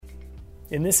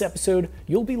In this episode,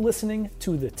 you'll be listening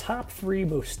to the top 3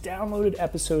 most downloaded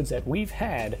episodes that we've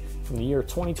had from the year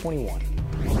 2021.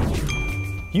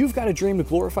 You've got a dream to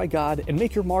glorify God and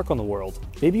make your mark on the world.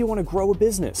 Maybe you want to grow a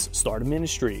business, start a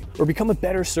ministry, or become a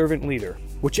better servant leader.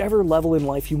 Whichever level in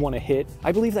life you want to hit,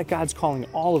 I believe that God's calling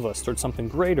all of us towards something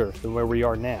greater than where we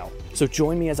are now. So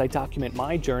join me as I document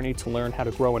my journey to learn how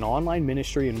to grow an online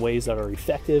ministry in ways that are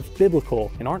effective,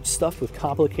 biblical, and aren't stuffed with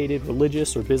complicated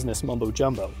religious or business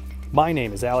mumbo-jumbo. My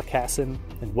name is Alec Hassan,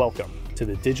 and welcome to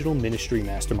the Digital Ministry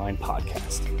Mastermind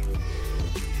Podcast.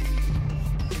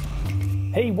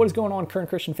 Hey, what is going on, Current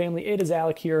Christian family? It is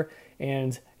Alec here,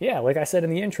 and like I said in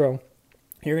the intro,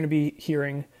 you're going to be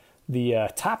hearing the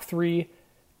top 3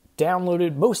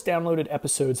 most downloaded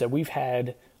episodes that we've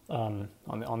had on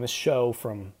this show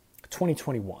from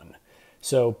 2021.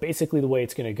 So basically the way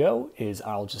it's going to go is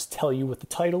I'll just tell you what the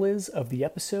title is of the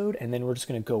episode, and then we're just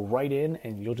going to go right in,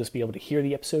 and you'll just be able to hear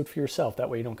the episode for yourself. That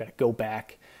way you don't got to go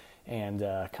back and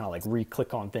kind of like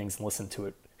re-click on things and listen to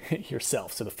it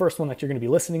yourself. So the first one that you're going to be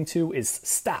listening to is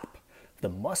Stop, the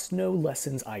must-know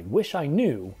lessons I wish I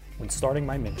knew when starting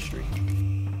my ministry.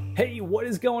 Hey, what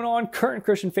is going on, Current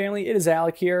Christian family? It is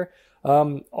Alec here.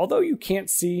 Although you can't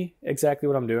see exactly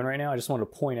what I'm doing right now, I just wanted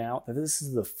to point out that this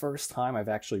is the first time I've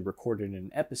actually recorded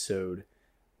an episode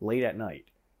late at night.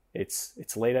 It's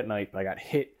late at night, but I got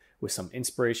hit with some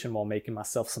inspiration while making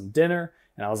myself some dinner,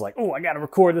 and I was like, oh, I got to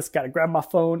record this, got to grab my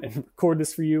phone and record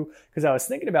this for you, because I was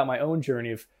thinking about my own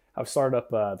journey of how I started up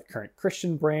the Current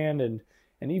Christian brand and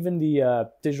even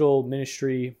the Digital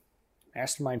Ministry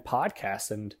Mastermind podcast,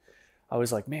 and I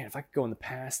was like, man, if I could go in the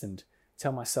past and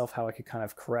tell myself how I could kind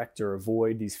of correct or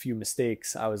avoid these few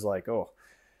mistakes, I was like, oh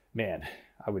man,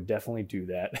 I would definitely do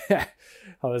that.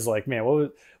 I was like, man,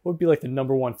 what would be like the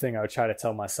number one thing I would try to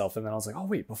tell myself? And then I was like, oh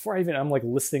wait, I'm like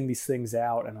listing these things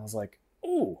out, and I was like,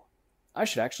 oh, I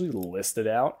should actually list it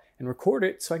out and record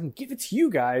it so I can give it to you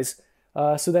guys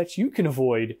so that you can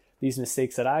avoid these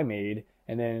mistakes that I made,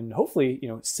 and then hopefully,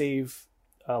 save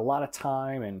a lot of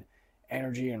time and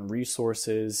energy and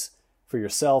resources for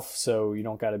yourself, so you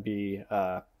don't got to be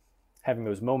having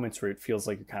those moments where it feels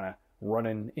like you're kind of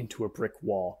running into a brick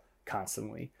wall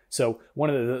constantly. So one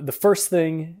of the first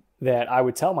thing that I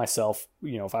would tell myself,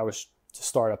 if I was to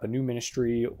start up a new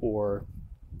ministry, or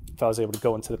if I was able to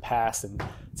go into the past and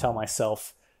tell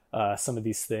myself some of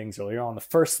these things earlier on, the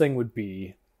first thing would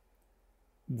be,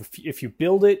 if you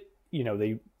build it,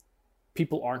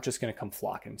 people aren't just going to come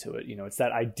flocking to it. It's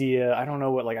that idea. I don't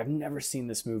know I've never seen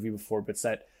this movie before, but it's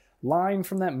that line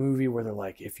from that movie where they're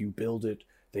like, if you build it,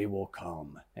 they will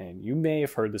come. And you may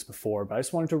have heard this before, but I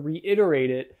just wanted to reiterate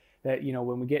it, that,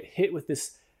 when we get hit with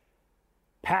this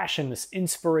passion, this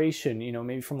inspiration,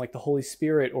 maybe from like the Holy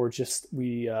Spirit, or just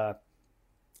we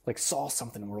saw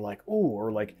something and we're like, ooh,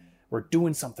 or like we're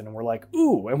doing something and we're like,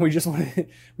 ooh, and we just want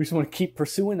to keep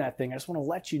pursuing that thing. I just want to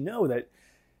let you know that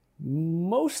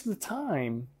most of the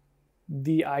time,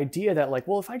 the idea that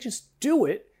if I just do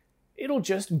it, it'll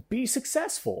just be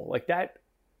successful, like that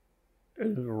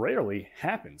rarely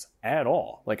happens at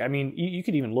all. You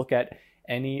could even look at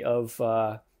any of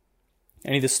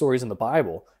the stories in the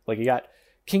Bible. Like, you got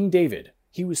King David.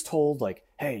 He was told,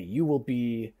 hey, you will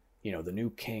be, the new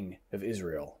king of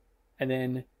Israel. And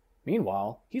then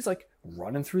meanwhile, he's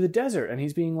running through the desert, and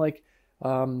he's being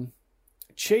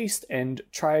chased and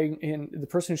the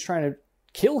person who's trying to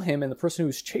kill him and the person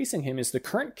who's chasing him is the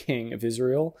current king of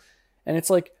Israel. And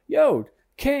it's like, yo,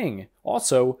 king.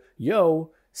 Also, yo,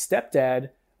 stepdad,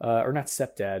 or not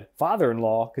stepdad,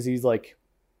 father-in-law, because he's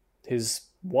his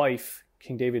wife,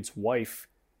 King David's wife,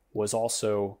 was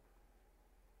also,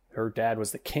 her dad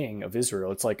was the king of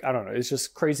Israel. It's I don't know, it's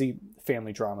just crazy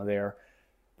family drama there.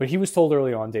 But he was told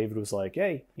early on, David was like,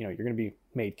 hey, you're going to be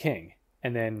made king.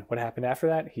 And then what happened after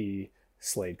that? He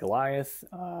slayed Goliath.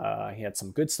 He had some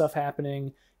good stuff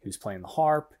happening. He was playing the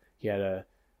harp. He had a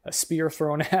spear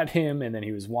thrown at him, and then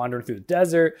he was wandering through the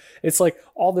desert. It's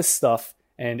all this stuff,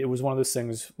 and it was one of those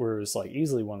things where it was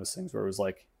easily one of those things where it was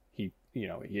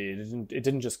it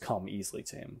didn't just come easily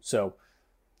to him. So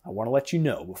I want to let you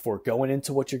know, before going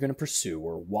into what you're going to pursue,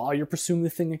 or while you're pursuing the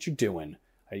thing that you're doing,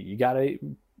 you got to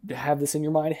have this in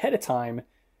your mind ahead of time,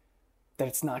 that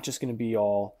it's not just going to be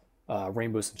all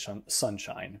rainbows and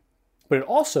sunshine. But it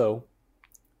also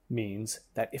means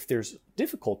that if there's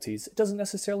difficulties, it doesn't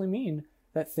necessarily mean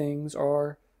that things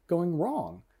are going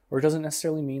wrong, or it doesn't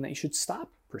necessarily mean that you should stop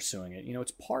pursuing it.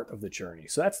 It's part of the journey.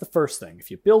 So that's the first thing. If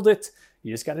you build it,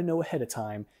 you just got to know ahead of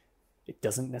time. It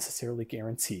doesn't necessarily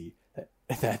guarantee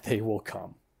that they will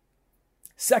come.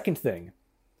 Second thing,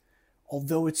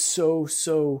 although it's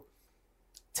so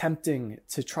tempting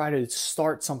to try to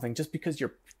start something just because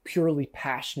you're purely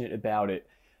passionate about it,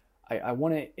 I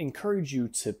want to encourage you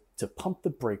to pump the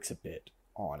brakes a bit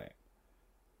on it.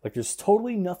 Like, there's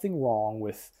totally nothing wrong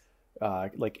with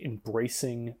like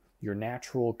embracing your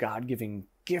natural God-given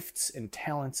gifts and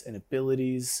talents and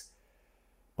abilities.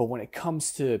 But when it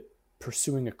comes to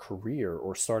pursuing a career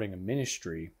or starting a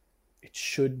ministry, it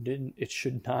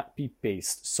should not be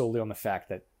based solely on the fact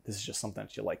that this is just something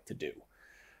that you like to do.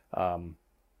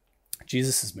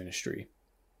 Jesus' ministry,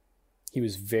 he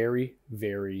was very,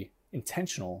 very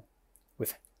intentional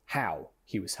with how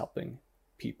he was helping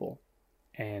people.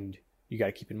 And you got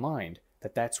to keep in mind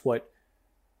that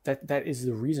that is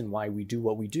the reason why we do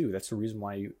what we do. That's the reason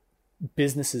why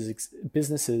businesses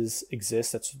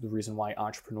exist. That's the reason why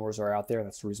entrepreneurs are out there.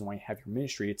 That's the reason why you have your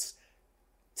ministry. It's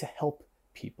to help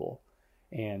people.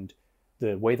 And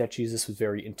the way that Jesus was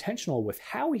very intentional with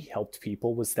how he helped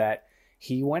people was that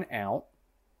he went out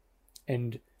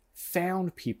and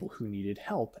found people who needed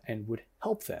help and would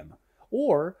help them,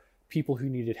 or people who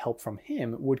needed help from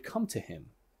him would come to him.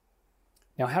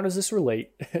 Now, how does this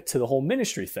relate to the whole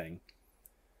ministry thing?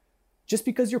 Just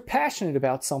because you're passionate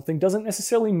about something doesn't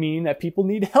necessarily mean that people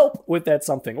need help with that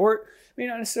something, or it may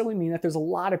not necessarily mean that there's a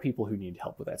lot of people who need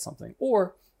help with that something,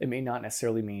 or it may not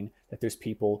necessarily mean that there's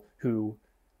people who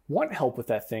want help with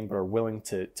that thing but are willing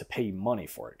to pay you money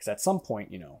for it. Because at some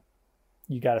point,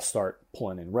 you got to start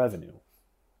pulling in revenue.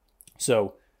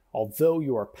 So although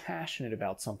you are passionate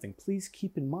about something, please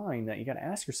keep in mind that you got to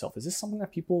ask yourself, is this something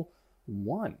that people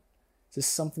want? Is this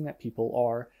something that people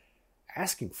are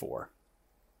asking for?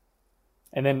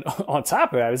 And then on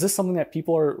top of that, is this something that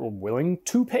people are willing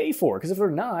to pay for? Because if they're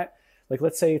not, like,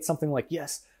 let's say it's something like,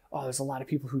 yes, there's a lot of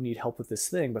people who need help with this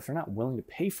thing, but if they're not willing to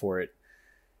pay for it,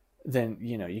 then,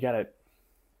 you got to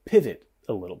pivot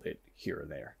a little bit here or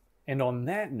there. And on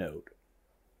that note,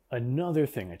 another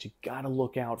thing that you got to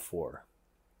look out for,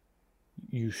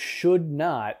 you should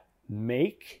not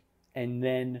make and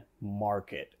then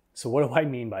market. So what do I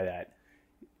mean by that?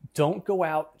 Don't go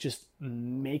out just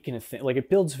making a thing. Like, it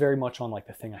builds very much on like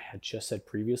the thing I had just said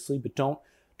previously, but don't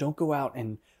go out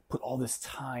and put all this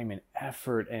time and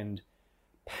effort and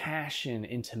passion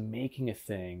into making a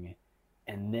thing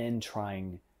and then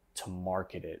trying to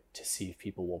market it to see if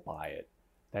people will buy it.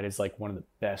 That is like one of the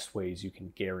best ways you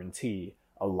can guarantee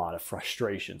a lot of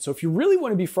frustration. So if you really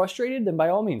want to be frustrated, then by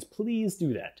all means, please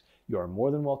do that. You are more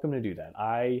than welcome to do that.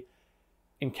 I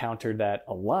encountered that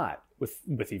a lot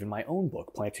with even my own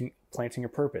book, Planting Your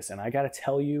Purpose. And I got to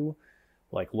tell you,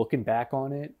 like, looking back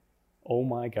on it, oh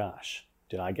my gosh,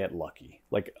 did I get lucky?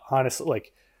 Like, honestly,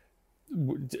 like,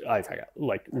 I got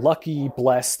like lucky,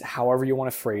 blessed, however you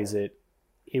want to phrase it.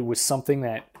 It was something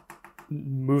that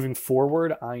moving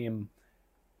forward, I am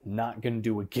not going to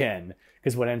do again,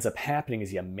 because what ends up happening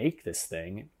is you make this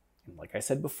thing, and like I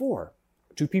said before,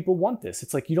 do people want this?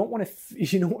 It's like you don't want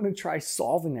to try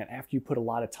solving that after you put a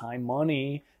lot of time,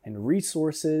 money, and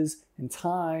resources, and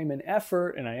time, and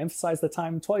effort, and I emphasize the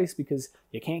time twice because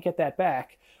you can't get that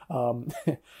back. You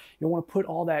don't want to put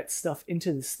all that stuff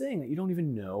into this thing that you don't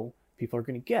even know people are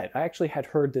going to get. I actually had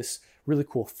heard this really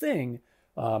cool thing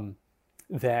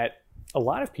that a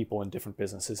lot of people in different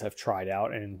businesses have tried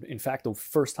out. And in fact, the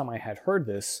first time I had heard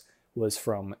this was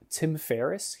from Tim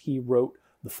Ferriss. He wrote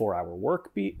the 4-Hour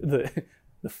Work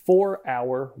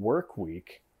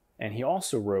Week, and he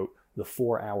also wrote the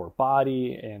 4-Hour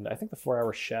Body, and I think the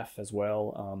 4-Hour Chef as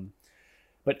well.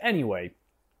 But anyway,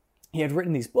 he had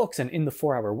written these books, and in the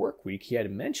 4-Hour Work Week, he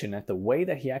had mentioned that the way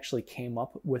that he actually came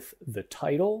up with the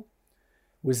title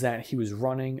was that he was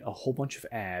running a whole bunch of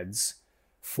ads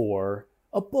for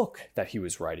a book that he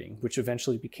was writing, which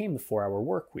eventually became the 4-Hour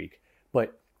Work Week.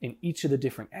 But in each of the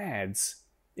different ads,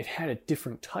 it had a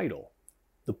different title.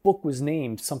 The book was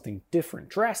named something different,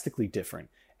 drastically different,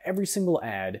 every single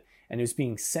ad, and it was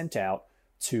being sent out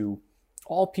to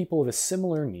all people of a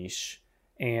similar niche.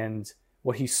 And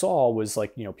what he saw was,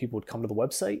 like, people would come to the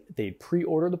website, they'd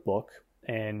pre-order the book,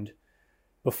 and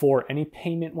before any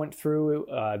payment went through,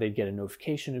 they'd get a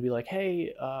notification to be like,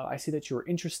 hey, I see that you were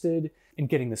interested in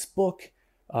getting this book.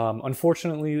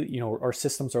 Unfortunately, our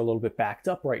systems are a little bit backed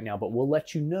up right now, but we'll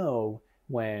let you know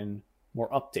when more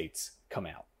updates come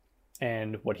out.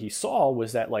 And what he saw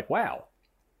was that, like, wow,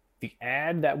 the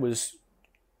ad that was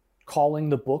calling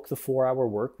the book the 4-Hour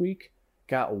Work Week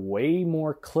got way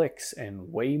more clicks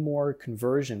and way more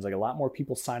conversions, like a lot more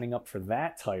people signing up for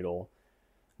that title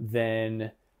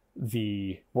than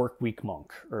the Work Week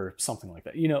Monk or something like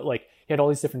that. Like, he had all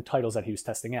these different titles that he was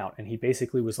testing out, and he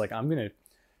basically was like,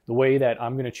 the way that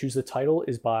I'm going to choose the title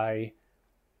is by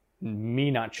me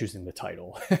not choosing the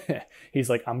title. He's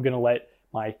like, I'm going to let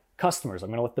my customers, I'm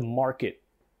going to let the market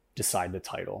decide the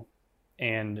title.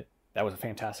 And that was a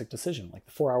fantastic decision. Like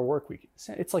the 4 Hour Work Week,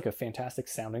 it's like a fantastic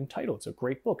sounding title. It's a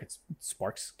great book. It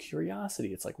sparks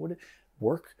curiosity. It's like, what,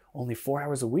 work only 4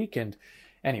 hours a week? And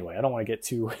anyway, I don't want to get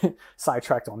too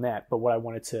sidetracked on that. But what I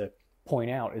wanted to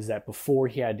point out is that before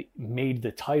he had made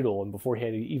the title and before he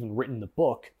had even written the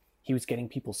book, he was getting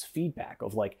people's feedback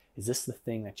of like, is this the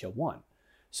thing that you want?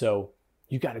 So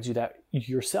you got to do that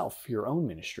yourself for your own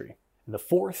ministry. And the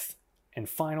fourth and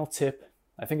final tip,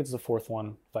 I think it's the fourth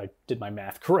one, if I did my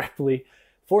math correctly,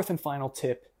 fourth and final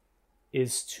tip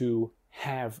is to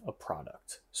have a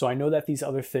product. So I know that these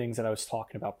other things that I was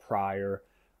talking about prior,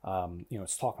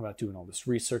 it's talking about doing all this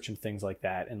research and things like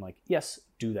that. And like, yes,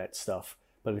 do that stuff.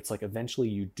 But it's like eventually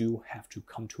you do have to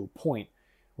come to a point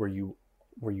where you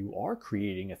are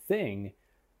creating a thing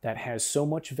that has so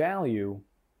much value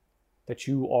that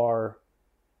you are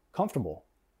comfortable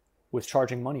with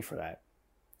charging money for that.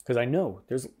 Because I know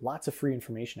there's lots of free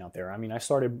information out there. I mean, I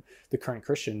started the Current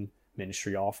Christian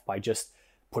ministry off by just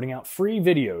putting out free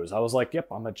videos. I was like, yep,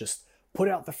 I'm going to just put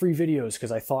out the free videos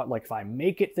because I thought like if I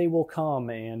make it, they will come,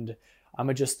 and I'm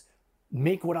going to just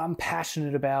make what I'm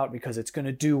passionate about because it's going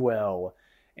to do well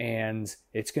and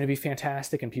it's going to be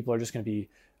fantastic, and people are just going to be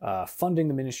funding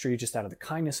the ministry just out of the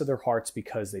kindness of their hearts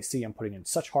because they see I'm putting in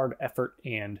such hard effort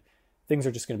and things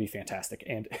are just going to be fantastic.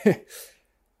 And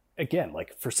again,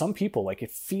 like for some people, like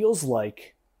it feels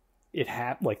like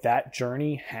like that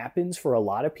journey happens for a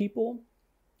lot of people,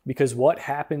 because what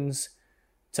happens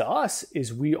to us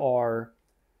is we are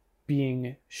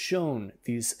being shown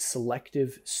these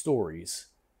selective stories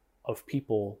of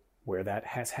people where that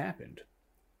has happened.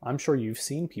 I'm sure you've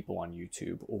seen people on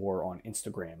YouTube or on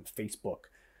Instagram, Facebook,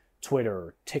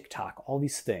 Twitter, TikTok, all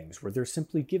these things where they're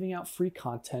simply giving out free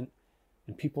content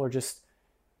and people are just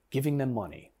giving them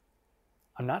money.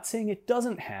 I'm not saying it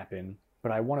doesn't happen,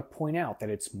 but I want to point out that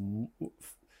it's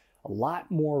a lot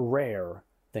more rare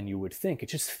than you would think. It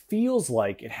just feels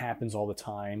like it happens all the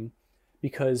time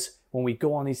because when we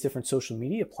go on these different social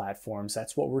media platforms,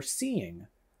 that's what we're seeing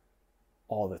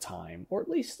all the time, or at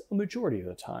least a majority of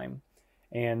the time.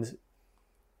 And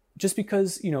just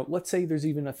because, let's say there's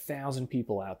even 1,000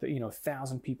 people out there,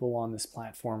 1,000 people on this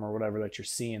platform or whatever that you're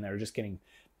seeing that are just getting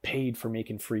paid for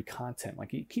making free content.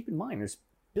 Like, keep in mind, there's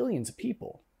billions of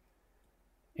people.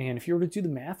 And if you were to do the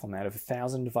math on that, of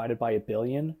 1,000 divided by 1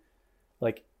 billion,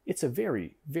 like it's a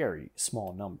very, very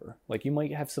small number. Like you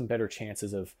might have some better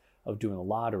chances of doing a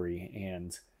lottery.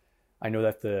 And I know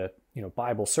that the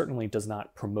Bible certainly does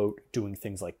not promote doing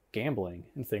things like gambling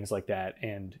and things like that.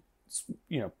 And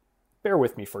bear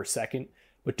with me for a second,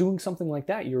 but doing something like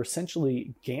that, you're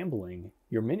essentially gambling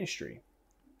your ministry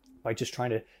by just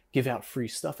trying to give out free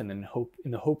stuff and then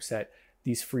in the hopes that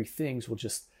these free things will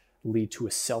just lead to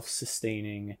a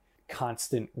self-sustaining,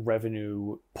 constant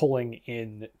revenue pulling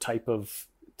in type of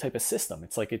system.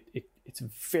 It's like it's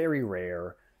very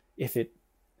rare if it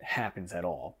happens at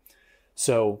all.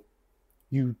 So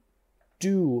you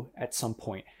do at some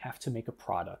point have to make a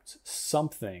product,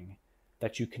 something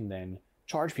that you can then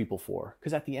charge people for.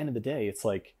 Because at the end of the day, it's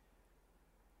like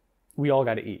we all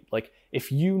got to eat. Like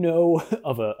if you know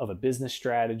of a business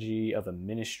strategy, of a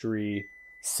ministry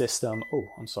system. Oh,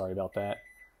 I'm sorry about that.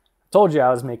 I told you I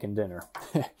was making dinner.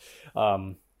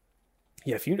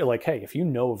 If you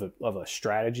know of a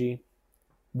strategy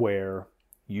where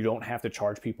you don't have to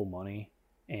charge people money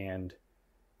and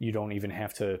you don't even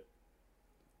have to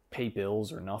pay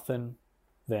bills or nothing,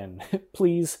 then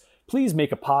please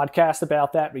make a podcast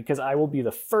about that, because I will be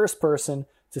the first person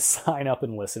to sign up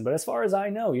and listen. But as far as I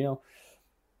know,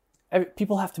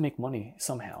 people have to make money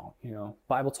somehow.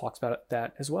 Bible talks about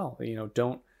that as well.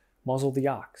 Don't muzzle the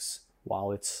ox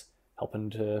while it's helping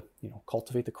to,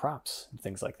 cultivate the crops and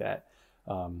things like that.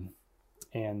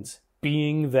 And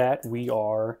being that we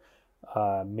are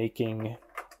making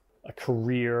a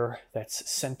career that's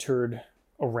centered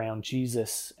around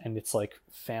Jesus, and it's like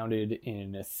founded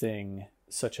in a thing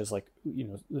such as like,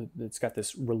 it's got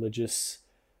this religious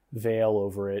veil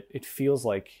over it. It feels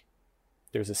like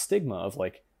there's a stigma of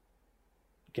like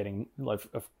getting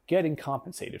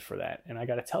compensated for that. And I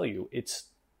got to tell you, it's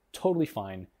totally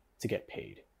fine to get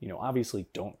paid. Obviously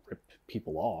don't rip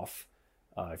people off.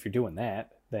 If you're doing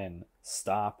that, then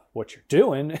stop what you're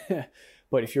doing.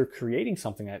 But if you're creating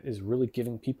something that is really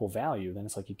giving people value, then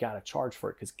it's like you got to charge for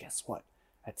it, because guess what?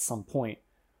 At some point,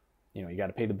 you got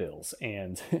to pay the bills.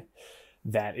 And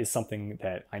that is something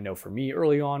that I know for me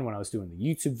early on when I was doing the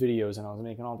YouTube videos and I was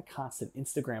making all the constant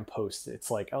Instagram posts. It's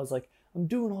like, I was like, I'm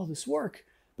doing all this work,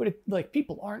 but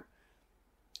people aren't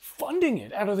funding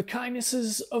it out of the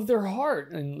kindnesses of their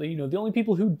heart. And, the only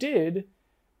people who did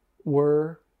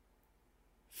were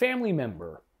family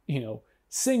member,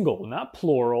 single, not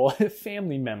plural,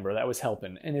 family member that was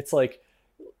helping. And it's like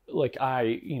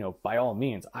I, by all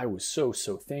means, I was so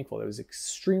thankful. It was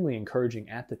extremely encouraging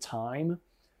at the time,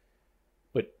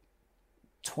 but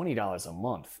 $20 a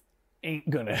month ain't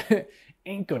gonna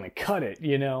cut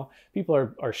it.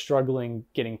 People are struggling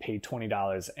getting paid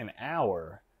 $20 an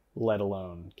hour, let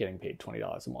alone getting paid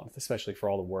 $20 a month, especially for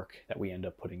all the work that we end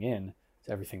up putting in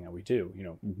to everything that we do.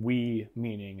 We,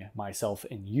 meaning myself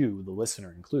and you, the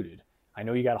listener included. I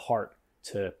know you got a heart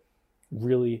to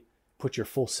really put your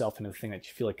full self into the thing that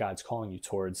you feel like God's calling you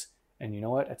towards. And you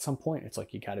know what? At some point, it's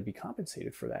like you got to be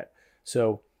compensated for that.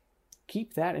 So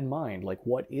keep that in mind. Like,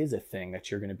 what is a thing that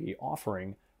you're going to be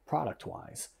offering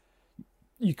product-wise?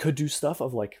 You could do stuff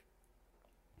of like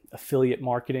affiliate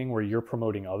marketing where you're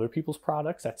promoting other people's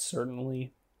products. That's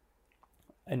certainly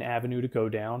an avenue to go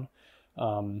down.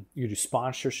 You do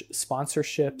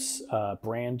sponsorships,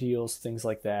 brand deals, things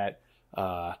like that,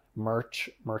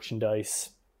 merchandise.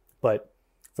 But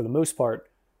for the most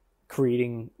part,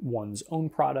 creating one's own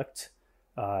product,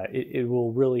 it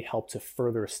will really help to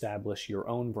further establish your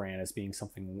own brand as being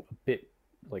something a bit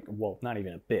not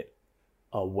even a bit,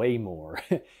 way more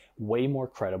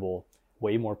credible,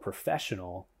 way more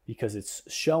professional, because it's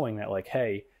showing that like,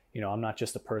 hey, I'm not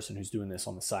just a person who's doing this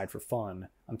on the side for fun.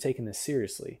 I'm taking this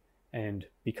seriously. And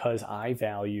because I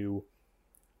value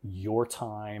your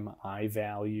time, I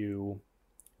value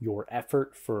your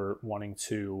effort for wanting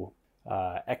to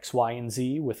X, Y, and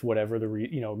Z with whatever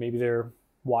maybe they're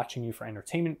watching you for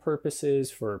entertainment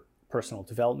purposes, for personal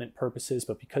development purposes,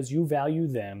 but because you value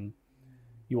them,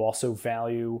 you also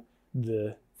value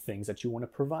the things that you want to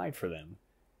provide for them.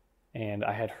 And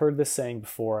I had heard this saying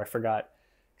before. I forgot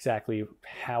exactly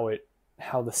how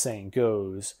the saying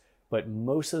goes, but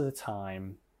most of the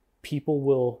time, people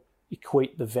will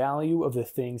equate the value of the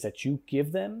things that you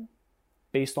give them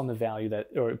based on the value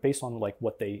or based on like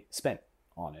what they spent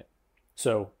on it.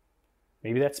 So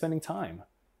maybe that's spending time.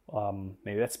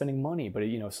 Maybe that's spending money, but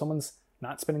if someone's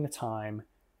not spending the time,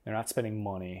 they're not spending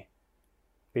money,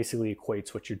 basically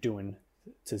equates what you're doing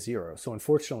to zero. So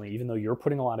unfortunately, even though you're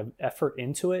putting a lot of effort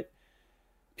into it,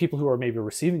 people who are maybe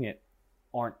receiving it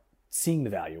aren't seeing the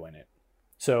value in it.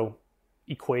 So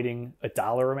equating a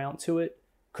dollar amount to it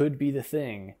could be the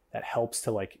thing that helps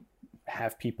to like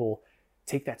have people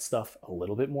take that stuff a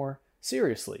little bit more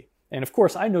seriously. And of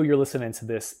course, I know you're listening to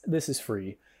this. This is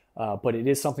free, but it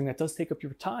is something that does take up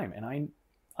your time. And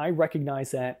I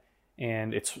recognize that.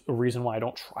 And it's a reason why I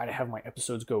don't try to have my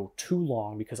episodes go too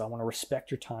long, because I want to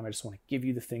respect your time. I just want to give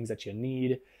you the things that you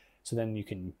need so then you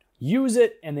can use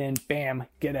it and then bam,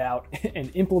 get out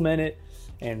and implement it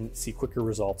and see quicker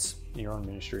results in your own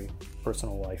ministry,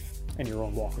 personal life, and your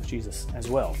own walk with Jesus as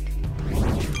well.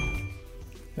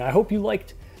 Now, I hope you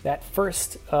liked that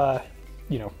first,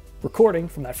 recording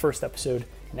from that first episode.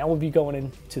 Now we'll be going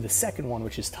into the second one,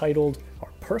 which is titled, Are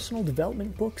Personal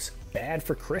Development Books Bad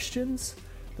for Christians?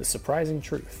 The Surprising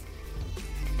Truth.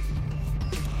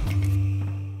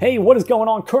 Hey, what is going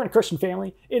on, Current Christian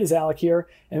family? It is Alec here,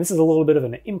 and this is a little bit of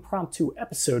an impromptu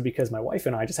episode because my wife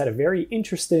and I just had a very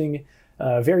interesting,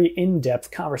 very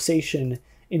in-depth conversation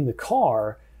in the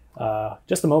car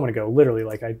just a moment ago. Literally,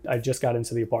 like I just got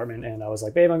into the apartment and I was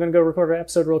like, babe, I'm going to go record an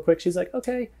episode real quick. She's like,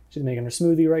 okay. She's making her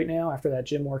smoothie right now after that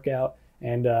gym workout.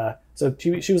 And so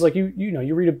she was like,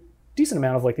 you read a decent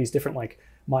amount of like these different like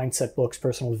mindset books,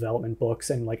 personal development books,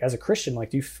 and like as a Christian,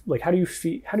 like how do you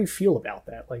feel about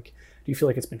that? Like, do you feel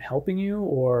like it's been helping you,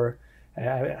 or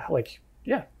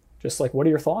just like what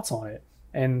are your thoughts on it?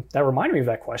 And that reminded me of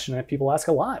that question that people ask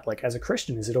a lot. Like, as a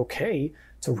Christian, is it okay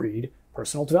to read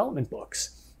personal development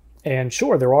books? And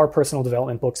sure, there are personal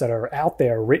development books that are out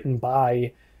there written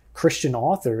by Christian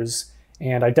authors,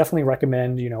 and I definitely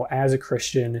recommend, as a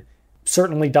Christian,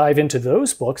 certainly dive into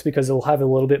those books because it'll have a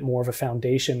little bit more of a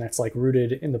foundation that's like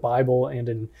rooted in the Bible and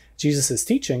in Jesus's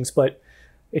teachings. But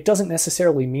it doesn't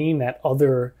necessarily mean that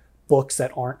other books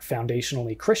that aren't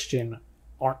foundationally Christian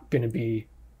aren't going to be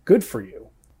good for you.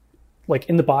 Like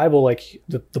in the Bible, like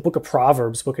the book of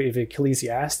Proverbs, book of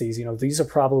Ecclesiastes, these are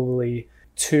probably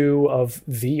two of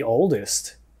the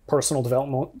oldest personal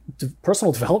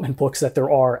development books that there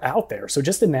are out there. So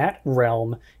just in that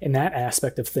realm, in that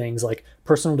aspect of things, like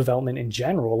personal development in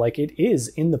general, like it is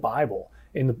in the Bible,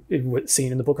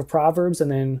 seen in the book of Proverbs,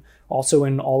 and then also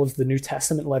in all of the New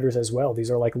Testament letters as well. These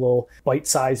are like little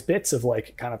bite-sized bits of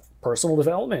like kind of personal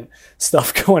development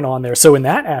stuff going on there. So in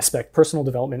that aspect, personal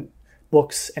development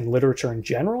books and literature in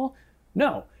general,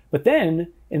 no. But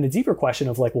then in the deeper question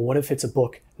of like, well, what if it's a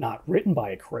book not written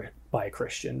by a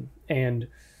Christian? And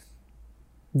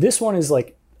this one is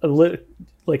like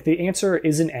the answer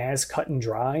isn't as cut and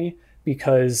dry,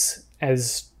 because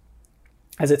as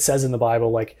as it says in the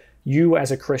Bible, like you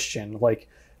as a Christian, like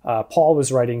Paul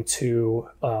was writing to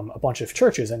a bunch of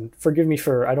churches, and forgive me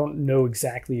for, I don't know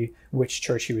exactly which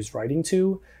church he was writing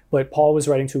to, but Paul was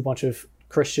writing to a bunch of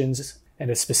Christians and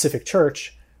a specific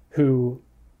church who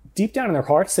deep down in their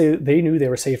hearts, they knew they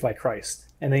were saved by Christ.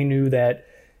 And they knew that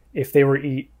if they were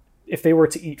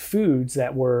to eat foods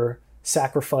that were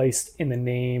sacrificed in the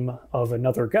name of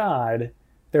another god,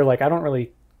 they're like, I don't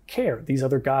really care. These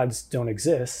other gods don't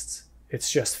exist.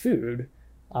 It's just food.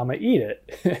 I'm going to eat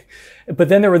it. But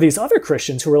then there were these other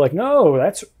Christians who were like, no,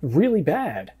 that's really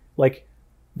bad. Like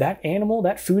that animal,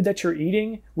 that food that you're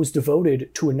eating was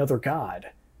devoted to another god.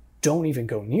 Don't even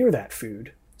go near that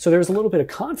food. So there was a little bit of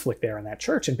conflict there in that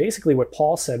church. And basically what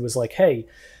Paul said was like, hey,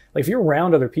 like if you're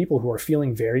around other people who are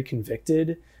feeling very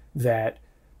convicted that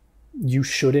you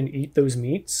shouldn't eat those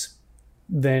meats,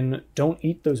 then don't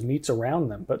eat those meats around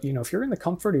them. But, you know, if you're in the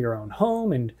comfort of your own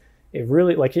home, and it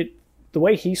really, like the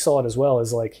way he saw it as well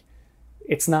is like,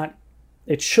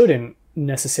 it shouldn't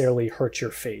necessarily hurt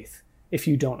your faith if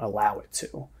you don't allow it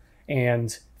to.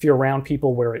 And if you're around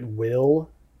people where it will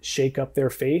shake up their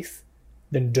faith,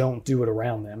 then don't do it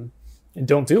around them, and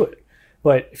don't do it.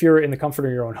 But if you're in the comfort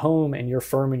of your own home and you're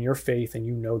firm in your faith and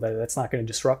you know that that's not going to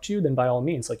disrupt you, then by all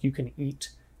means, like you can eat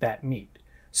that meat.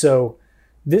 So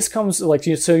this comes like,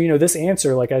 so, you know, this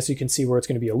answer, like, as you can see where it's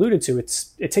going to be alluded to,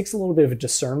 it takes a little bit of a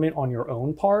discernment on your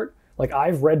own part. Like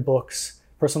I've read books,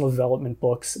 personal development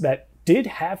books that did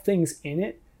have things in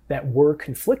it that were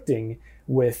conflicting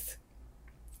with,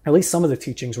 at least some of the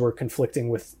teachings were conflicting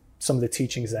with some of the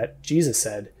teachings that Jesus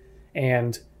said.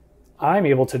 And I'm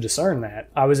able to discern that.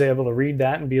 I was able to read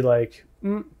that and be like,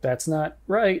 that's not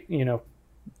right. You know,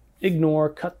 ignore,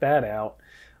 cut that out.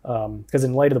 Because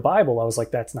in light of the Bible, I was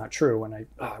like, that's not true. And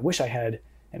I wish I had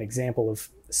an example of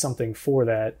something for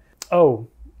that. Oh,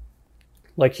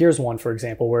 like here's one, for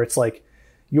example, where it's like,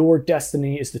 your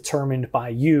destiny is determined by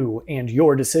you and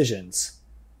your decisions.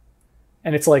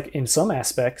 And it's like, in some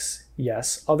aspects,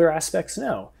 yes, other aspects,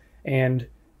 no. And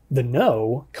the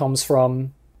no comes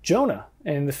from Jonah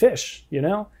and the fish, you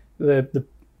know? The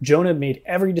Jonah made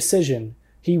every decision.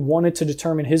 He wanted to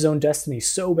determine his own destiny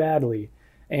so badly.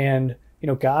 And, you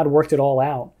know, God worked it all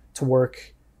out to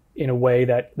work in a way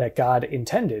that God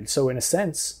intended. So in a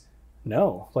sense,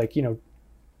 no, like, you know,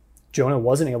 Jonah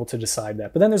wasn't able to decide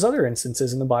that. But then there's other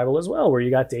instances in the Bible as well, where you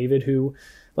got David who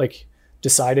like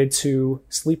decided to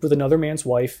sleep with another man's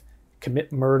wife,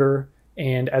 commit murder.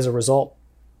 And as a result,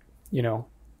 you know,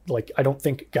 like, I don't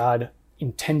think God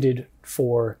intended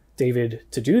for David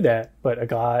to do that, but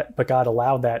God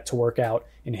allowed that to work out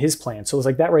in his plan. So it was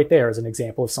like that right there is an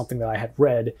example of something that I had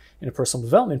read in a personal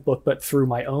development book, but through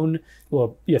my own,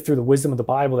 through the wisdom of the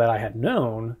Bible that I had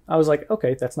known, I was like,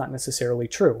 okay, that's not necessarily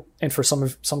true. And for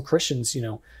some Christians, you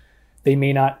know, they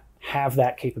may not have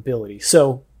that capability.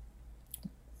 So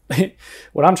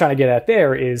what I'm trying to get at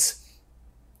there is,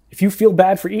 if you feel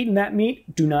bad for eating that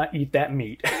meat, do not eat that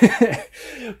meat.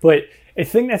 But a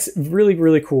thing that's really,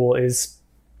 really cool is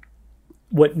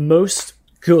what most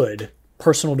good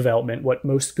personal development, what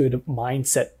most good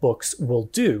mindset books will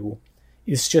do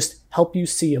is just help you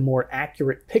see a more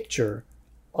accurate picture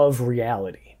of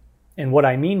reality. And what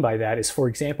I mean by that is, for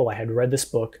example, I had read this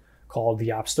book called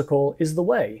The Obstacle is the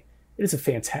Way. It is a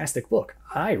fantastic book.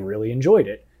 I really enjoyed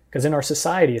it because in our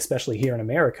society, especially here in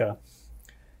America,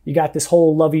 you got this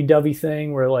whole lovey-dovey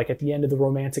thing where, like, at the end of the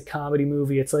romantic comedy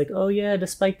movie, it's like, oh yeah,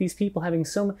 despite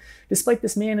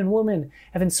this man and woman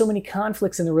having so many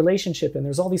conflicts in the relationship, and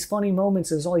there's all these funny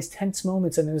moments, there's all these tense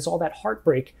moments, and there's all that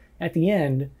heartbreak, at the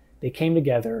end, they came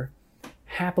together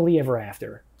happily ever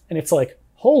after. And it's like,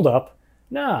 hold up,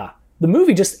 nah, the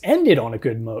movie just ended on a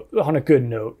good note.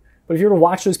 But if you were to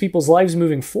watch those people's lives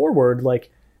moving forward,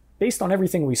 like, based on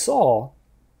everything we saw,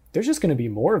 there's just going to be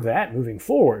more of that moving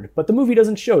forward. But the movie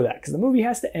doesn't show that because the movie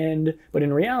has to end. But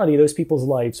in reality, those people's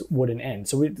lives wouldn't end.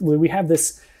 So we have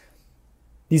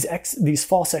these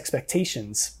false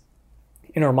expectations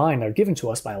in our mind that are given to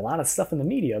us by a lot of stuff in the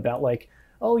media about, like,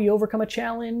 oh, you overcome a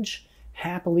challenge,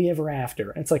 happily ever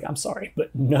after. And it's like, I'm sorry,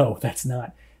 but no, that's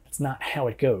not how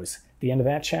it goes. At the end of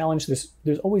that challenge,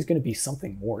 there's always going to be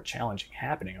something more challenging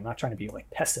happening. I'm not trying to be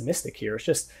like pessimistic here. It's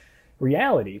just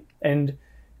reality. And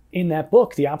in that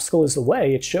book, The Obstacle is the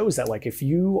Way, it shows that, like, if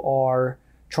you are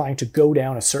trying to go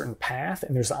down a certain path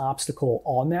and there's an obstacle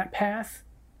on that path,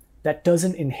 that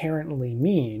doesn't inherently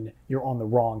mean you're on the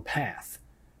wrong path.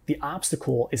 The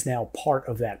obstacle is now part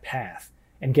of that path,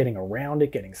 and getting around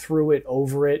it, getting through it,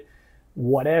 over it,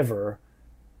 whatever,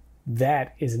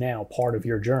 that is now part of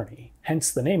your journey.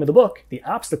 Hence the name of the book, The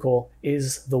Obstacle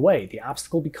is the Way. The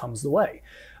obstacle becomes the way.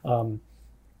 And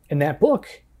that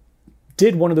book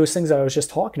did one of those things that I was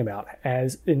just talking about,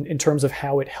 as in terms of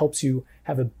how it helps you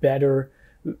have a better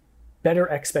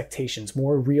expectations,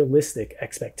 more realistic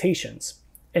expectations.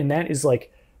 And that is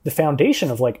like the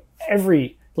foundation of like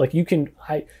every, like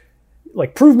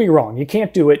prove me wrong. You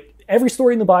can't do it. Every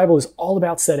story in the Bible is all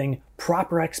about setting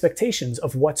proper expectations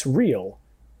of what's real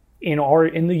in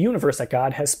the universe that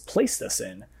God has placed us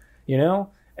in. You know,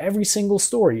 every single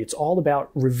story, it's all about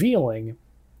revealing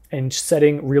and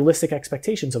setting realistic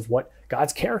expectations of what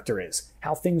God's character is,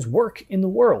 how things work in the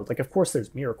world. Like, of course,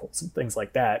 there's miracles and things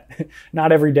like that.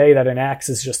 Not every day that an axe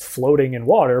is just floating in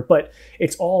water, but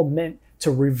it's all meant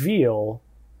to reveal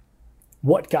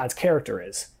what God's character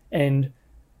is. And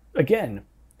again,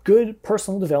 good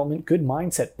personal development, good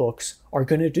mindset books are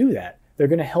going to do that. They're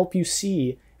going to help you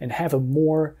see and have a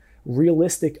more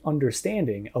realistic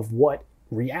understanding of what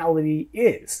reality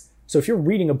is. So if you're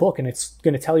reading a book and it's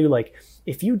going to tell you, like,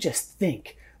 if you just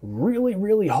think really,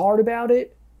 really hard about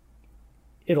it,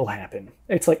 it'll happen.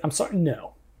 It's like, I'm sorry,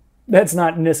 no, that's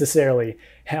not necessarily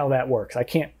how that works. I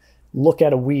can't look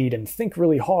at a weed and think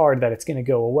really hard that it's going to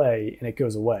go away and it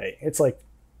goes away. It's like,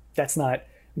 that's not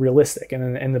realistic.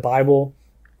 And the Bible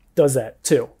does that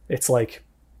too. It's like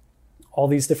all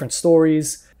these different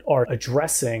stories are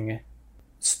addressing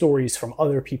stories from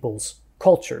other people's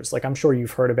cultures. Like, I'm sure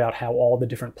you've heard about how all the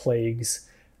different plagues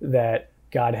that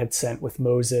God had sent with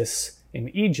Moses in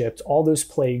Egypt, all those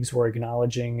plagues were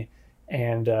acknowledging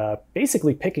and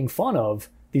basically picking fun of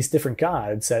these different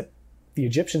gods that the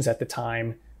Egyptians at the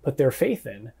time put their faith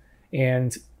in.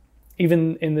 And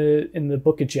even in the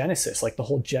book of Genesis, like the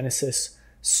whole Genesis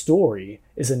story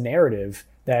is a narrative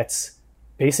that's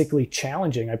basically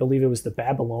challenging. I believe it was the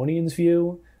Babylonians'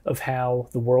 view of how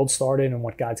the world started and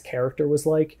what God's character was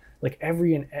like. Like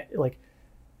every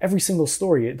single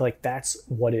story, like that's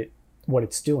what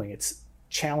it's doing. It's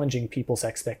challenging people's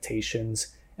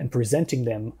expectations and presenting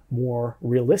them more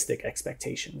realistic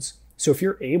expectations. So if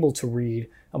you're able to read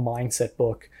a mindset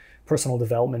book, personal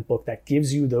development book that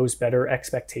gives you those better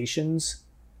expectations,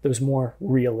 those more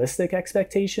realistic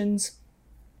expectations,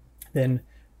 then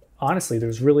honestly,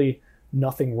 there's really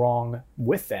nothing wrong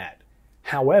with that.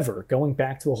 However, going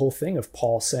back to the whole thing of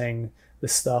Paul saying the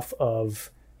stuff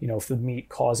of, you know, if the meat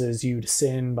causes you to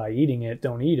sin by eating it,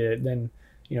 don't eat it, then,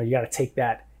 you know, you got to take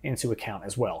that into account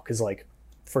as well. Because, like,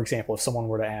 for example, if someone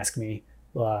were to ask me,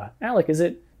 Alec, is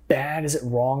it bad? Is it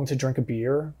wrong to drink a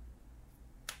beer?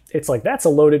 It's like, that's a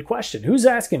loaded question. Who's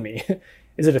asking me?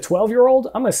 Is it a 12-year-old?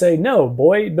 I'm going to say, no,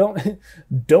 boy,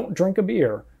 don't drink a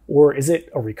beer. Or is it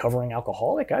a recovering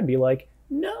alcoholic? I'd be like,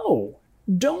 no,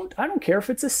 don't. I don't care if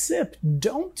it's a sip.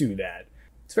 Don't do that.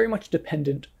 It's very much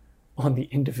dependent on the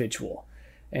individual.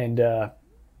 And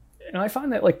I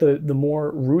find that, like, the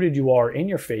more rooted you are in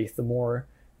your faith, the more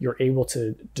you're able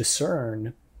to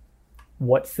discern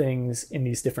what things in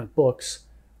these different books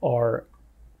are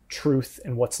truth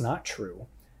and what's not true.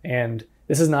 And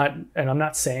this is not, and I'm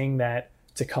not saying that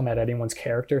to come at anyone's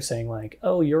character, saying like,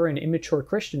 oh, you're an immature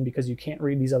Christian because you can't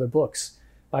read these other books.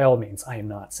 By all means, I am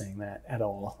not saying that at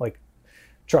all. Like,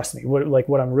 trust me,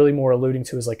 what I'm really more alluding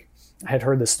to is, like, I had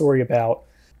heard this story about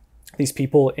these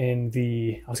people in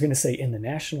the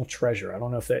National Treasure. I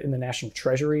don't know if that in the National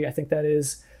Treasury, I think that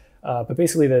is, but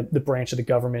basically the branch of the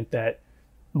government that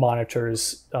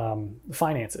monitors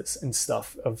finances and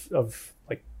stuff of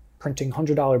like printing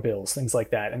 $100 bills, things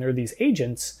like that. And there are these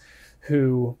agents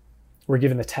who were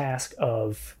given the task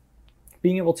of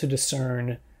being able to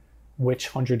discern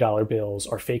which $100 bills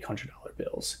are fake $100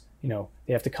 bills. You know,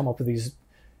 they have to come up with these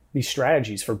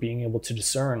strategies for being able to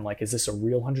discern, like, is this a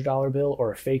real $100 bill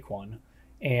or a fake one?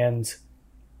 And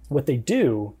what they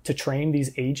do to train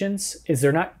these agents is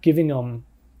they're not giving them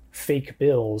fake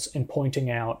bills and pointing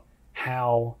out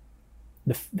how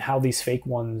these fake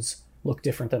ones look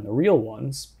different than the real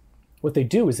ones. What they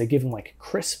do is they give them, like,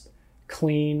 crisp,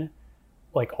 clean,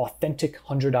 like, authentic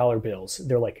 $100 bills.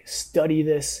 They're like, study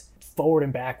this forward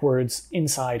and backwards,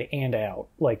 inside and out.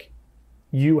 Like,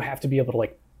 you have to be able to,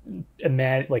 like,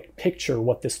 imagine, like, picture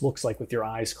what this looks like with your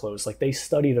eyes closed. Like, they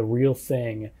study the real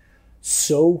thing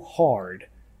so hard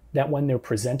that when they're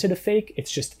presented a fake,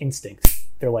 it's just instinct.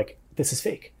 They're like, this is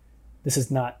fake. This is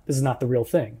not the real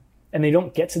thing. And they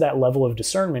don't get to that level of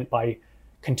discernment by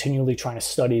continually trying to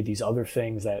study these other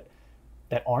things that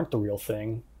aren't the real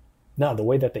thing. No, the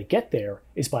way that they get there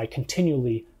is by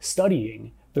continually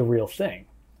studying the real thing.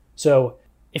 So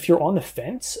if you're on the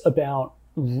fence about,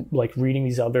 like, reading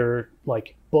these other,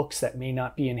 like, books that may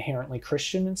not be inherently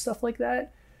Christian and stuff like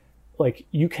that, like,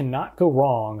 you cannot go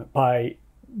wrong by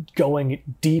going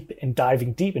deep and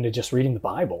diving deep into just reading the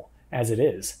Bible as it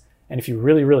is. And if you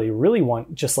really, really, really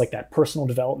want just like that personal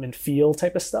development feel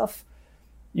type of stuff,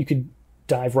 you could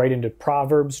dive right into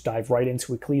Proverbs, dive right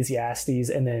into Ecclesiastes,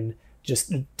 and then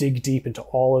just dig deep into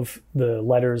all of the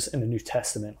letters in the New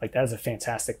Testament. Like, that is a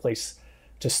fantastic place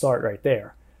to start right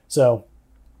there. So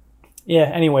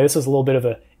yeah, anyway, this was a little bit of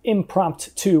an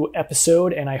impromptu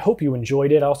episode, and I hope you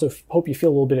enjoyed it. I also hope you feel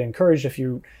a little bit encouraged if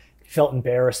you felt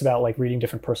embarrassed about like reading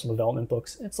different personal development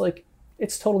books. It's like,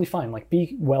 it's totally fine. Like,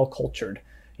 be well cultured.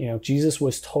 You know, Jesus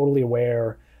was totally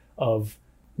aware of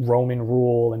Roman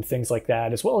rule and things like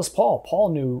that, as well as Paul. Paul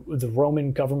knew the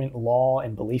Roman government law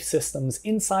and belief systems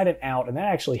inside and out, and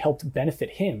that actually helped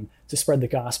benefit him to spread the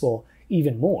gospel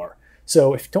even more.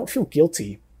 So don't feel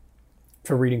guilty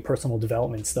for reading personal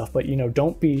development stuff, but, you know,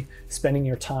 don't be spending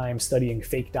your time studying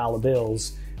fake dollar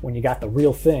bills when you got the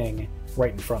real thing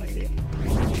right in front of you.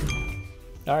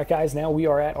 All right, guys, now we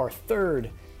are at our third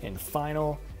and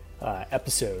final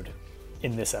episode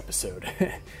in this episode.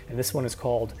 And this one is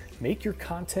called Make Your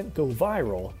Content Go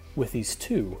Viral with These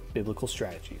 2 Biblical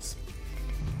Strategies.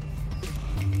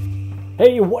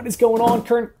 Hey, what is going on,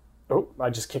 current... Oh,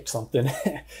 I just kicked something.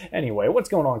 Anyway, what's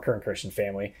going on, current Christian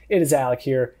family? It is Alec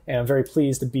here, and I'm very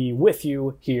pleased to be with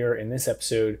you here in this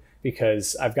episode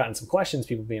because I've gotten some questions,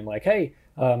 people being like, hey,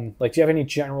 do you have any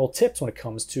general tips when it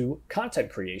comes to content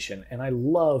creation? And I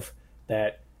love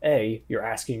that, A, you're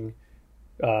asking,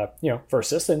 for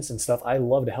assistance and stuff. I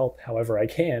love to help however I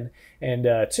can. And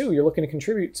 2, you're looking to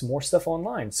contribute to more stuff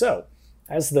online. So,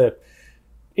 as the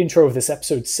intro of this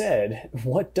episode said,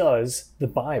 what does the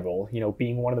Bible,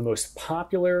 being one of the most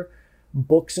popular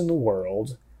books in the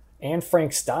world, and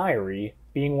Frank's Diary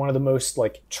being one of the most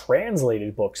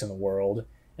translated books in the world,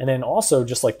 and then also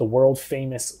just the world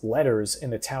famous letters in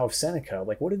the Tao of Seneca,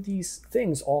 what do these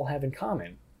things all have in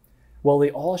common? Well,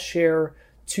 they all share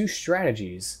 2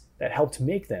 strategies that helped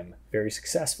make them very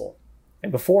successful.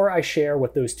 And before I share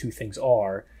what those 2 things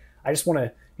are, I just want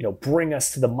to bring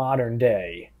us to the modern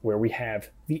day where we have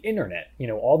the internet.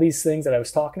 All these things that I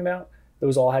was talking about,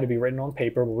 those all had to be written on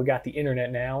paper, but we got the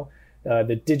internet now,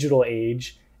 the digital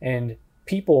age, and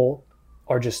people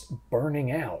are just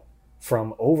burning out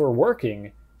from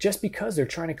overworking just because they're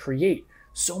trying to create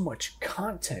so much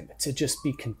content to just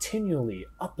be continually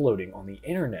uploading on the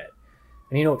internet.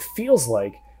 And it feels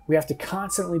like we have to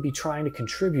constantly be trying to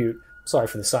contribute, sorry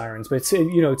for the sirens, but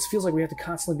it feels like we have to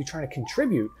constantly be trying to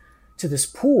contribute to this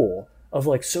pool of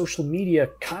social media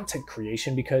content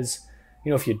creation because,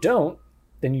 if you don't,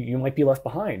 then you might be left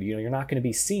behind. You're not going to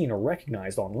be seen or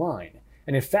recognized online.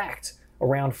 And in fact,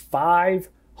 around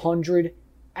 500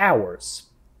 hours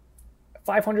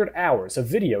of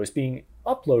video is being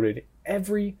uploaded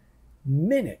every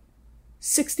minute.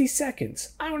 60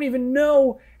 seconds. I don't even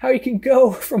know how you can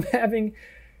go from having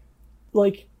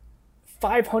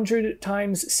 500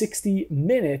 times 60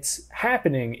 minutes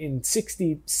happening in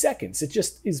 60 seconds. It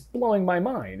just is blowing my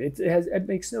mind. It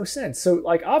makes no sense. So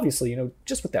obviously,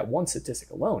 just with that one statistic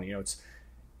alone,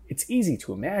 it's easy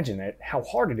to imagine that how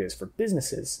hard it is for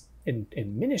businesses and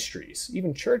ministries,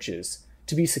 even churches,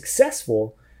 to be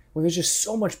successful when there's just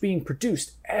so much being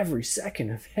produced every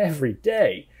second of every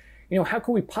day. How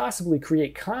can we possibly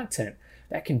create content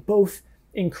that can both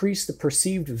increase the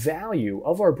perceived value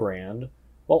of our brand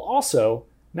while also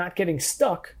not getting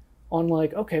stuck on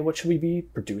okay, what should we be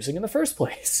producing in the first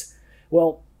place?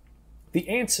 Well, the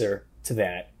answer to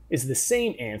that is the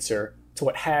same answer to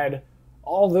what had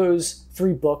all those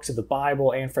 3 books of the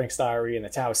Bible, Anne Frank's Diary, and the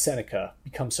Tao of Seneca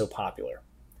become so popular.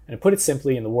 And to put it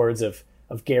simply in the words of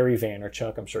Gary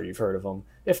Vaynerchuk, I'm sure you've heard of him.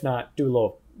 If not,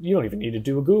 you don't even need to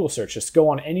do a Google search. Just go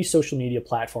on any social media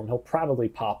platform. He'll probably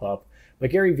pop up.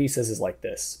 But Gary Vee says is like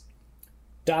this: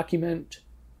 document,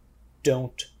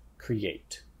 don't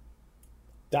create.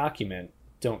 Document,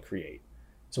 don't create.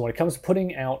 So when it comes to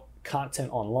putting out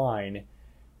content online,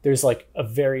 there's a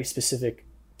very specific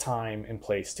time and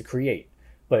place to create.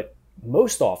 But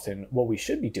most often, what we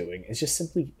should be doing is just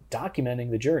simply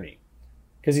documenting the journey.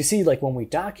 Because you see, when we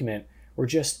document, we're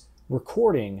just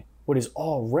recording what is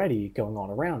already going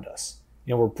on around us.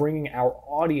 We're bringing our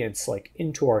audience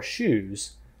into our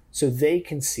shoes so they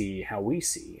can see how we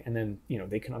see. And then,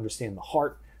 they can understand the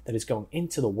heart that is going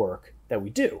into the work that we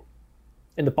do.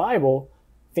 And the Bible,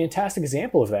 fantastic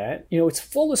example of that, it's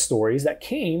full of stories that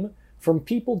came from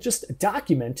people just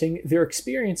documenting their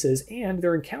experiences and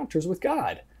their encounters with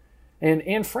God. And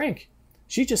Anne Frank,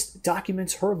 she just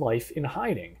documents her life in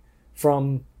hiding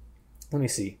from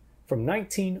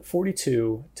 1942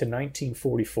 to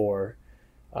 1944,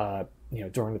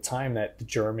 during the time that the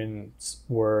Germans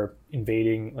were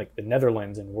invading the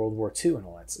Netherlands in World War II and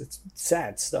all that. It's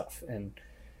sad stuff. And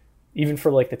even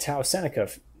for the Tao of Seneca,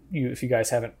 if you guys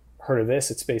haven't heard of this,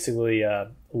 it's basically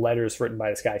letters written by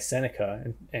this guy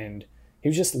Seneca, and he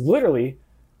was just literally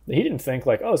He didn't think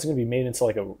like, oh, it's going to be made into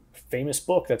like a famous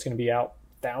book that's going to be out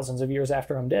thousands of years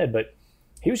after I'm dead. But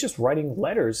he was just writing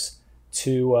letters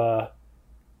to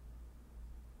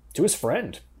his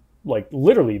friend. Like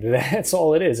literally, that's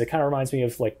all it is. It kind of reminds me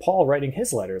of like Paul writing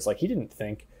his letters. Like he didn't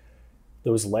think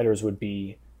those letters would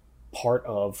be part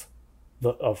of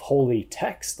holy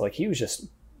text. Like he was just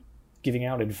giving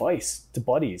out advice to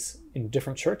buddies in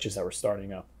different churches that were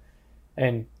starting up.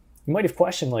 And you might have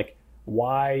questioned like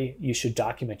why you should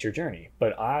document your journey.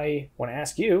 But I want to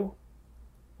ask you,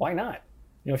 why not?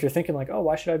 If you're thinking like, oh,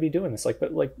 why should I be doing this? Like,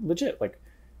 but like legit, like,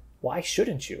 why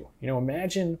shouldn't you?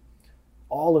 Imagine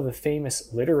all of the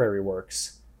famous literary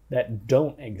works that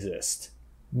don't exist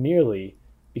merely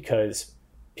because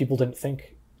people didn't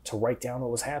think to write down what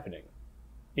was happening.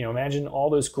 Imagine all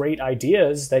those great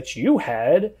ideas that you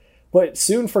had, but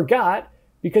soon forgot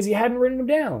because you hadn't written them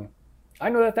down. I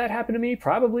know that happened to me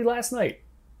probably last night.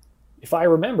 If I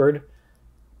remembered,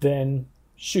 then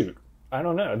shoot, I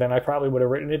don't know. Then I probably would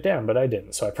have written it down, but I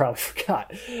didn't, so I probably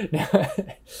forgot.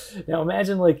 Now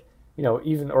imagine like,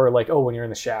 even, or like, oh, when you're in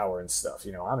the shower and stuff,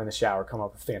 I'm in the shower, come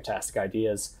up with fantastic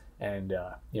ideas, and,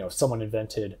 if someone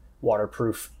invented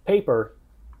waterproof paper,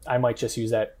 I might just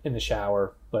use that in the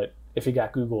shower. But if you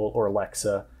got Google or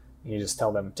Alexa, you just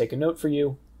tell them, take a note for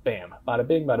you, bam, bada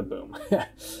bing, bada boom.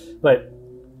 But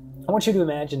I want you to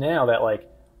imagine now that like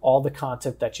all the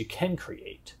content that you can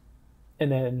create,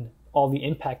 and then all the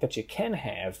impact that you can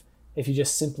have if you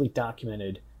just simply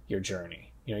documented your journey.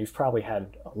 You've probably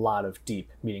had a lot of deep,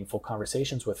 meaningful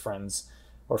conversations with friends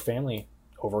or family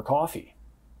over coffee.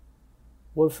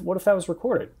 What if that was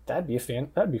recorded? That'd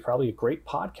be probably a great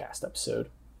podcast episode.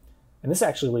 And this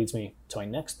actually leads me to my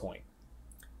next point.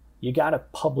 You got to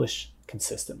publish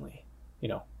consistently.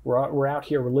 We're out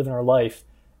here, we're living our life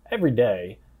every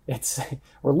day.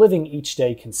 We're living each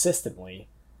day consistently.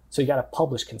 So you got to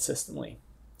publish consistently.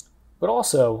 But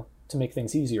also, to make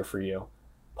things easier for you,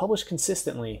 publish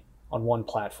consistently on one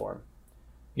platform.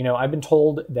 I've been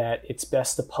told that it's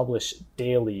best to publish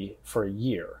daily for a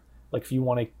year. Like if you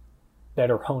want to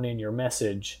better hone in your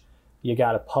message, you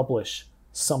got to publish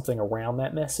something around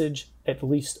that message at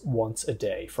least once a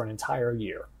day for an entire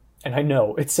year. And I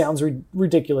know it sounds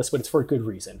ridiculous, but it's for a good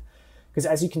reason. Because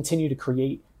as you continue to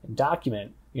create and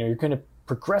document, you're going to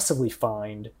progressively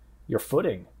find your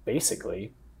footing,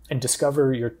 basically, and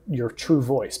discover your true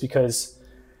voice. Because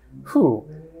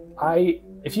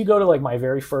if you go to like my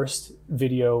very first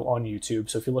video on YouTube,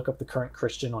 so if you look up The Current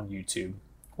Christian on YouTube,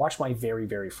 watch my very,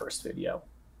 very first video,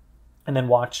 and then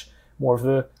watch more of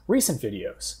the recent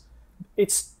videos.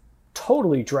 It's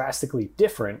totally drastically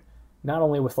different, not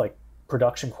only with like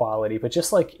production quality, but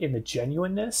just like in the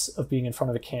genuineness of being in front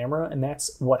of the camera. And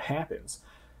that's what happens.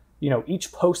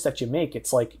 Each post that you make,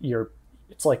 it's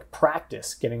like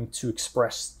practice getting to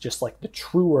express just like the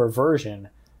truer version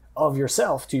of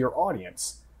yourself to your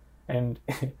audience. And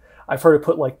I've heard it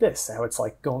put like this, how it's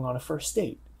like going on a first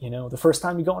date. The first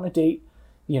time you go on a date,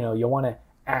 you want to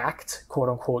act, quote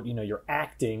unquote, you're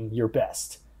acting your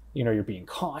best. You're being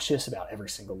cautious about every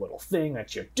single little thing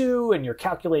that you do, and you're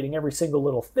calculating every single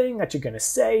little thing that you're going to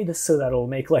say so that it'll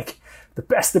make like the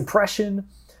best impression.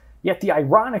 Yet the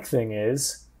ironic thing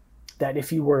is that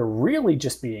if you were really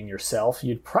just being yourself,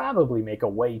 you'd probably make a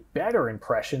way better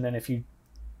impression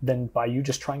than by you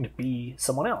just trying to be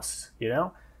someone else,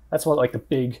 That's what like the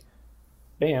big,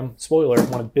 spoiler,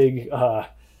 one of the big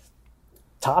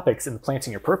topics in the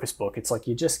Planting Your Purpose book. It's like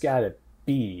you just got to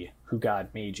be who God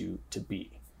made you to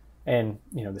be. And,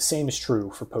 the same is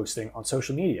true for posting on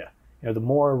social media. The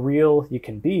more real you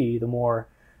can be, the more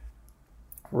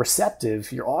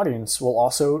receptive your audience will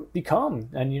also become.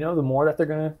 And, the more that they're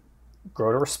going to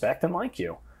grow to respect and like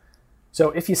you.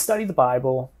 So if you study the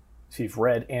Bible, if you've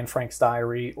read Anne Frank's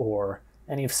diary or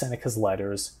any of Seneca's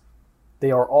letters,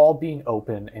 they are all being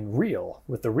open and real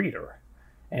with the reader.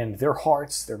 And their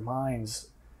hearts, their minds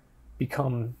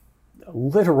become a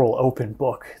literal open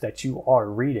book that you are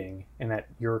reading and that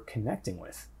you're connecting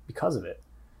with because of it.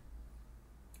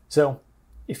 So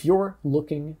if you're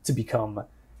looking to become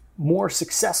more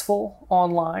successful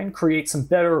online, create some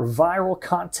better viral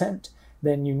content,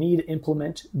 then you need to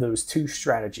implement those two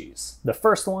strategies. The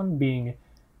first one being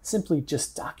simply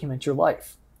just document your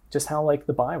life. Just how like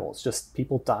the Bible, it's just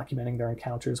people documenting their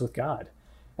encounters with God.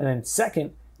 And then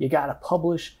second, you got to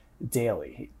publish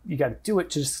daily. You got to do it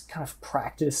to just kind of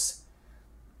practice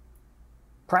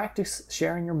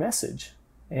sharing your message.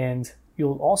 And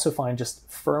you'll also find just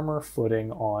firmer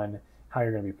footing on how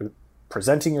you're going to be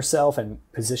presenting yourself and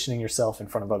positioning yourself in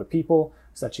front of other people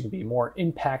so that you can be more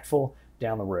impactful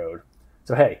down the road.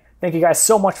 So hey, thank you guys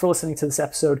so much for listening to this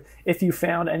episode. If you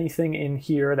found anything in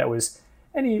here that was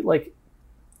any like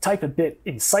type a bit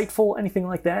insightful, anything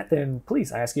like that, then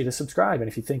please, I ask you to subscribe. And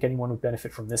if you think anyone would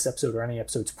benefit from this episode or any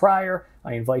episodes prior,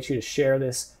 I invite you to share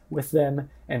this with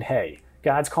them. And hey,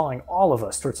 God's calling all of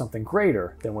us towards something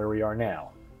greater than where we are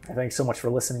now. And thanks so much for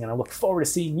listening, and I look forward to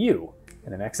seeing you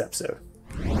in the next episode.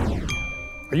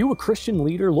 Are you a Christian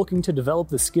leader looking to develop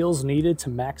the skills needed to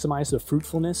maximize the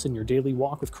fruitfulness in your daily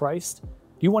walk with Christ? Do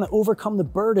you want to overcome the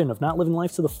burden of not living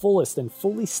life to the fullest and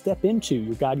fully step into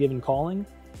your God-given calling?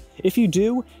 If you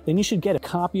do, then you should get a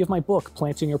copy of my book,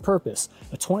 Planting Your Purpose,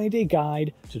 a 20-day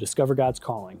guide to discover God's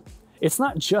calling. It's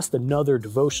not just another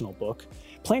devotional book.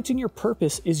 Planting Your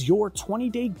Purpose is your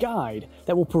 20-day guide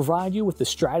that will provide you with the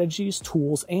strategies,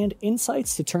 tools, and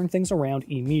insights to turn things around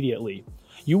immediately.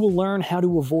 You will learn how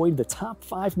to avoid the top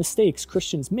 5 mistakes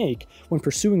Christians make when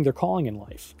pursuing their calling in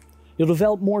life. You'll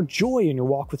develop more joy in your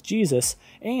walk with Jesus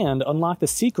and unlock the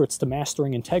secrets to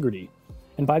mastering integrity.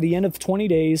 And by the end of 20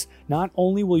 days, not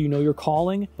only will you know your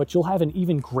calling, but you'll have an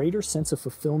even greater sense of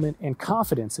fulfillment and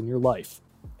confidence in your life.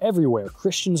 Everywhere,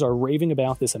 Christians are raving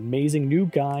about this amazing new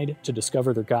guide to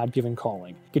discover their God-given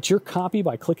calling. Get your copy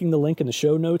by clicking the link in the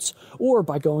show notes or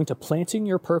by going to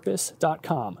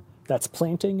plantingyourpurpose.com. That's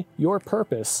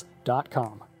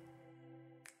plantingyourpurpose.com.